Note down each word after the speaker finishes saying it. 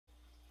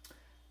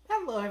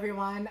Hello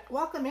everyone,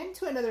 welcome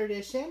into another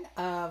edition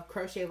of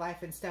Crochet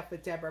Life and Stuff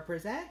with Debra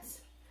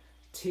presents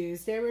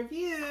Tuesday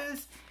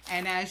Reviews.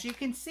 And as you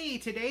can see,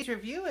 today's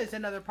review is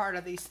another part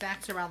of the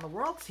Snacks Around the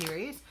World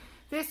series.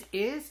 This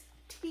is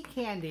tea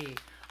candy.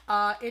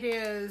 It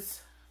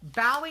is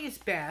Bali's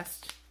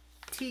Best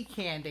tea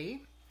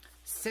candy,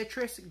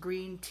 citrus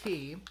green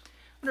tea. I'm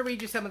going to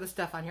read you some of the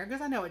stuff on here because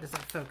I know it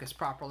doesn't focus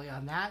properly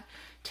on that.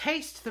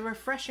 Taste the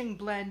refreshing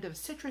blend of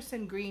citrus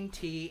and green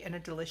tea in a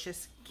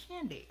delicious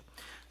candy.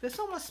 This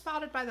one was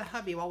spotted by the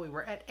hubby while we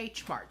were at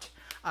Hmart.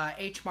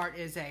 Hmart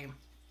is a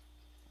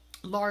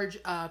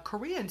large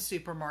Korean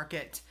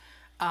supermarket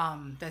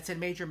that's in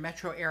major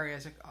metro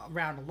areas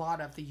around a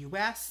lot of the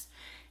U.S.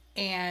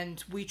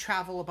 And we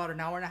travel about an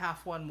hour and a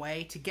half one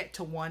way to get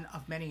to one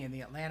of many in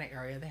the Atlanta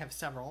area. They have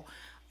several.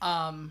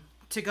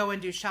 To go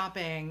and do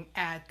shopping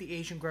at the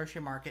Asian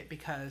grocery market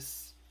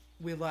because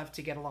we love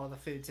to get a lot of the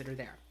foods that are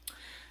there.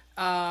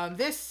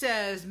 This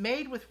says,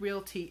 made with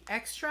real tea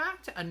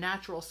extract, a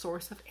natural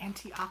source of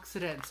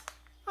antioxidants.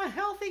 A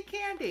healthy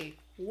candy.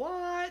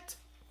 What?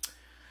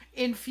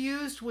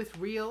 Infused with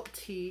real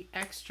tea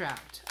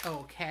extract.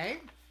 Okay.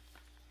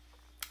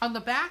 On the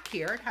back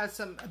here, it has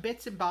some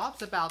bits and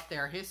bobs about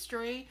their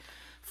history.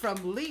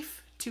 From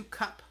leaf to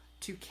cup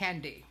to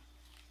candy.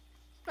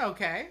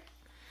 Okay.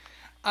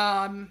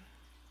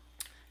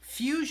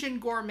 Fusion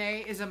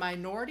Gourmet is a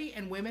minority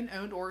and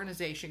women-owned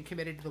organization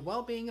committed to the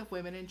well-being of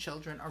women and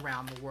children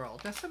around the world.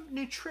 Now, some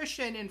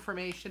nutrition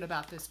information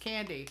about this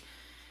candy.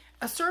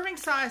 A serving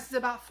size is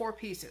about 4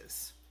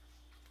 pieces.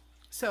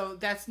 So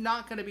that's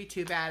not going to be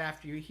too bad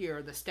after you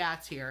hear the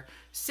stats here.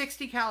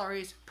 60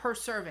 calories per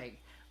serving.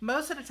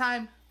 Most of the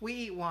time, we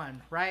eat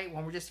one, right?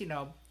 When we're just,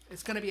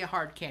 it's going to be a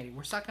hard candy.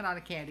 We're sucking on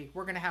a candy.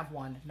 We're going to have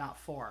one, not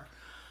 4.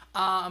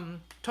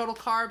 Total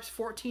carbs,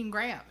 14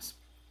 grams.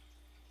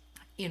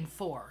 In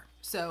 4.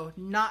 So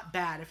not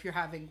bad if you're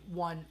having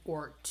 1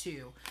 or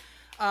 2.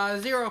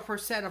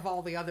 0% of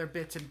all the other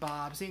bits and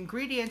bobs. The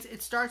ingredients,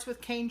 it starts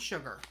with cane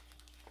sugar.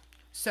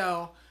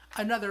 So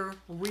another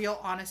real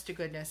honest to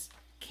goodness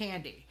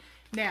candy.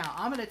 Now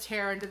I'm going to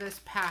tear into this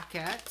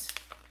packet.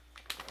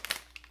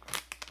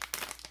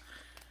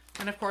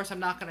 And of course I'm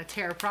not going to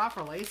tear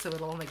properly, so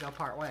it'll only go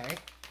part way.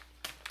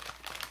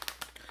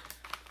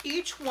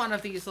 Each one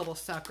of these little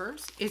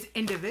suckers is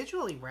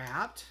individually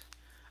wrapped.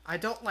 I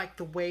don't like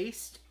the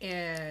waste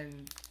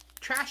and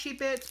trashy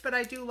bits, but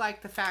I do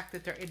like the fact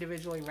that they're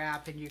individually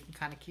wrapped and you can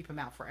kind of keep them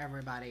out for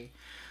everybody.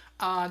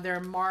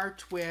 They're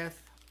marked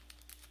with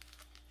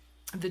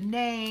the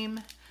name.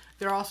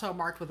 They're also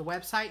marked with the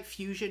website,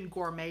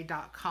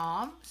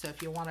 fusiongourmet.com. So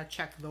if you want to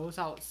check those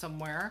out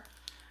somewhere,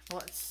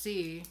 let's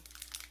see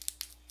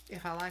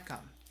if I like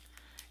them.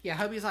 Yeah,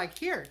 hubby's like,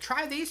 here,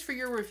 try these for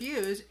your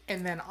reviews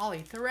and then I'll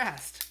eat the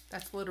rest.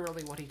 That's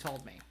literally what he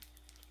told me.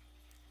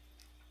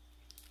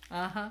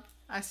 Uh-huh.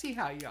 I see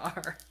how you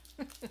are.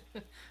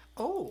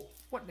 Oh,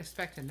 wasn't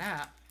expecting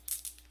that.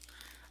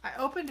 I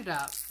opened it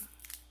up.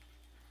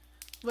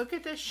 Look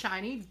at this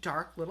shiny,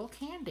 dark little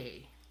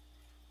candy.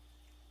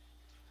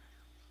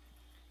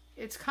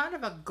 It's kind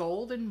of a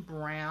golden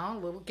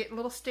brown, getting a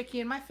little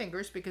sticky in my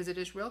fingers because it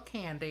is real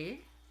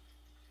candy.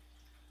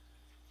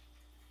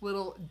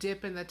 Little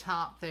dip in the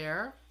top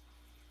there.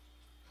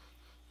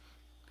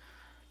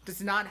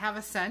 Does not have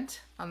a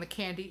scent on the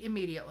candy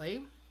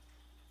immediately.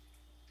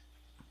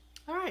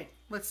 All right,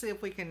 let's see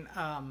if we can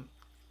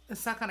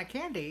suck on a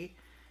candy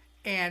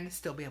and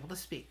still be able to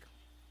speak.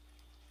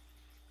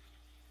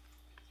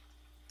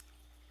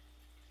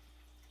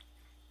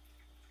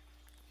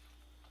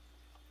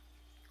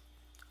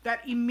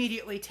 That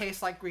immediately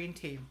tastes like green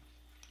tea.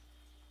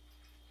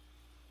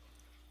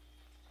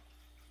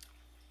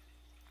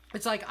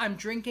 It's like I'm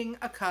drinking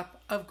a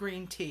cup of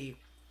green tea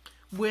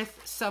with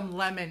some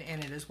lemon in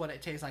it is what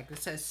it tastes like. It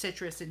says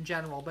citrus in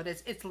general, but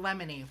it's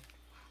lemony.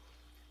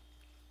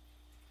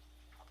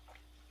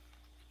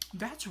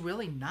 That's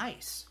really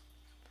nice.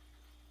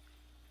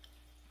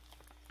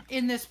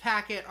 In this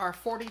packet are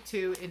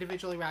 42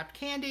 individually wrapped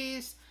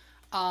candies.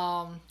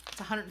 It's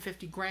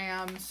 150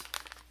 grams.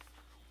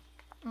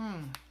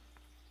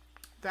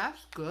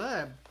 That's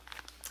good.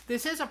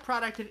 This is a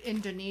product in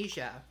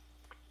Indonesia.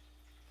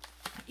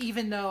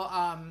 Even though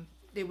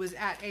it was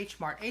at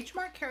Hmart.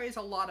 Hmart carries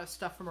a lot of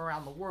stuff from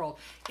around the world.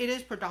 It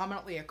is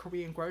predominantly a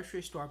Korean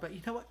grocery store, but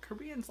you know what?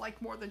 Koreans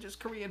like more than just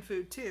Korean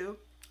food too.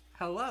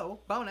 Hello,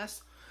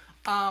 bonus.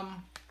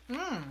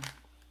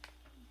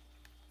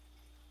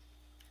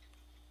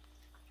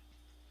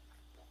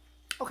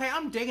 Okay,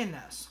 I'm digging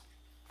this.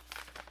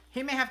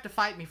 He may have to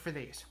fight me for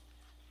these.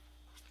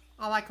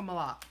 I like them a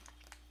lot.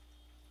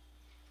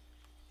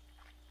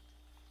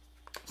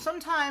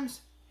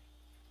 Sometimes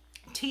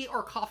tea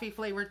or coffee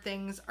flavored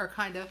things are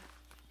kind of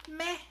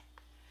meh,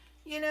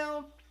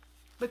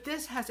 but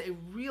this has a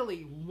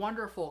really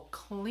wonderful,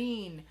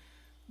 clean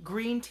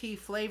green tea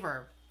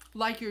flavor.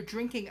 Like you're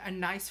drinking a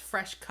nice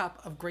fresh cup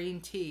of green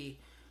tea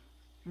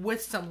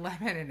with some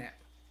lemon in it.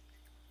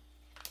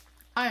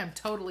 I am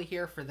totally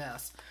here for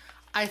this.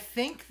 I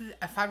think,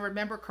 if I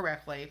remember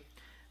correctly,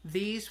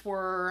 these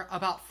were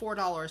about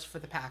 $4 for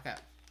the packet.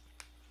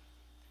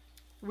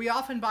 we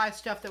often buy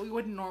stuff that we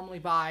wouldn't normally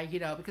buy, you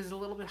know, because it's a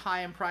little bit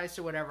high in price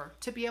or whatever,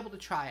 to be able to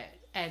try it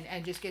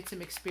and just get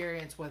some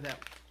experience with it.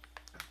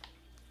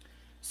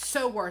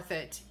 So worth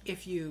it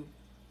if you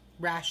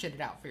ration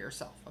it out for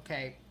yourself,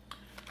 okay?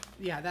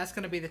 Yeah, that's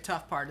going to be the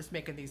tough part, is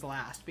making these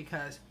last,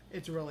 because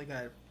it's really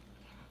good.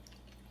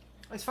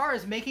 As far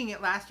as making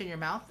it last in your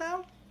mouth,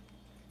 though,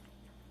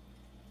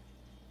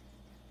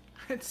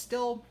 it's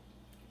still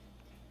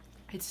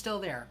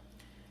there.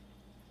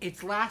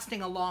 It's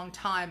lasting a long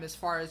time as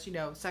far as, you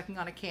know, sucking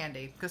on a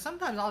candy. Because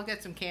sometimes I'll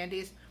get some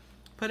candies,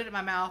 put it in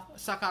my mouth,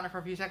 suck on it for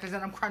a few seconds,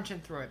 and I'm crunching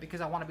through it because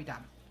I want to be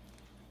done.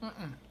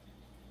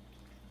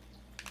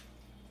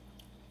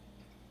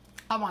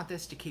 I want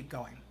this to keep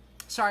going.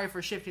 Sorry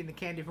for shifting the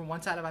candy from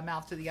one side of my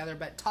mouth to the other,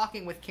 but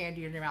talking with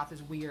candy in your mouth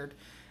is weird.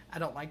 I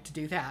don't like to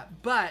do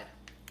that. But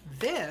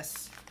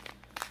this,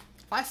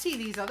 if I see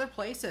these other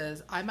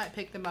places, I might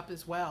pick them up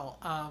as well.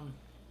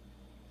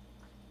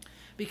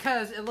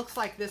 Because it looks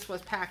like this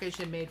was packaged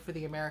and made for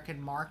the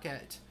American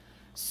market.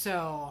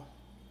 So,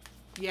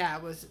 yeah,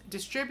 it was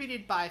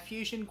distributed by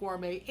Fusion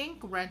Gourmet Inc.,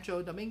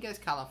 Rancho Dominguez,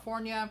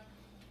 California.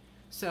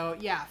 So,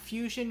 yeah,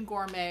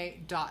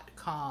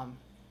 fusiongourmet.com.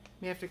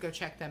 You have to go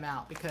check them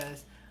out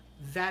because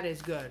that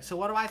is good. So,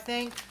 what do I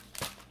think?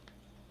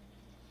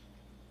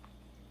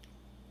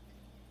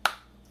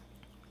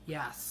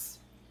 Yes.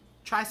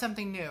 Try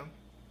something new.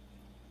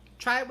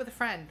 Try it with a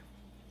friend.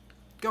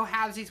 Go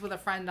halvesies with a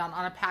friend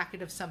on a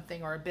packet of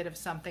something or a bit of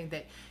something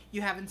that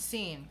you haven't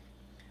seen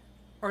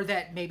or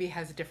that maybe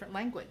has a different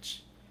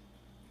language.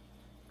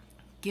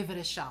 Give it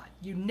a shot.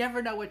 You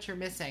never know what you're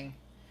missing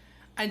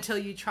until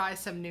you try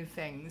some new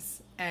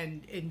things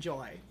and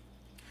enjoy.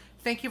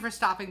 Thank you for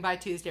stopping by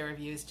Tuesday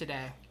Reviews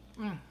today.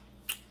 I'm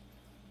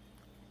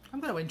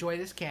going to enjoy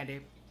this candy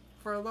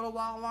for a little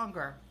while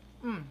longer.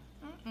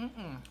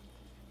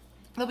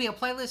 There'll be a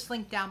playlist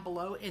link down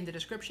below in the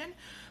description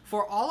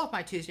for all of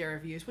my Tuesday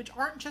reviews, which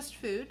aren't just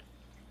food.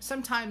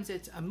 Sometimes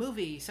it's a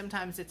movie,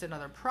 sometimes it's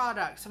another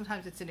product,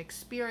 sometimes it's an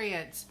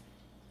experience.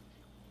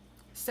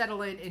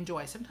 Settle in,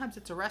 enjoy. Sometimes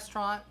it's a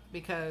restaurant,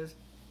 because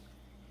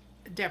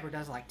Deborah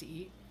does like to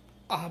eat,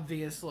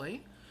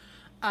 obviously.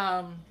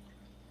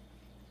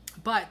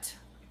 But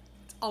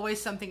it's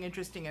always something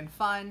interesting and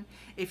fun.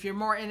 If you're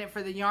more in it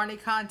for the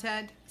yarny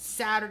content,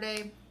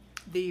 Saturday,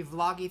 the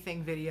vloggy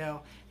thing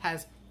video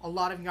has a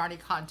lot of yarny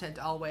content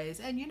always,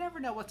 and you never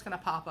know what's going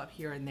to pop up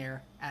here and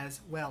there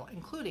as well,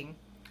 including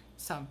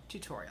some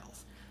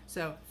tutorials.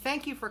 So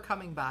thank you for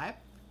coming by.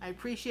 I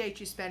appreciate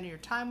you spending your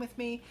time with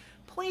me.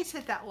 Please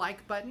hit that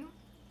like button,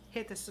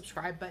 hit the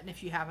subscribe button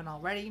if you haven't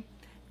already,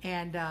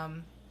 and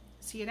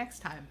see you next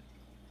time.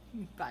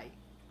 Bye.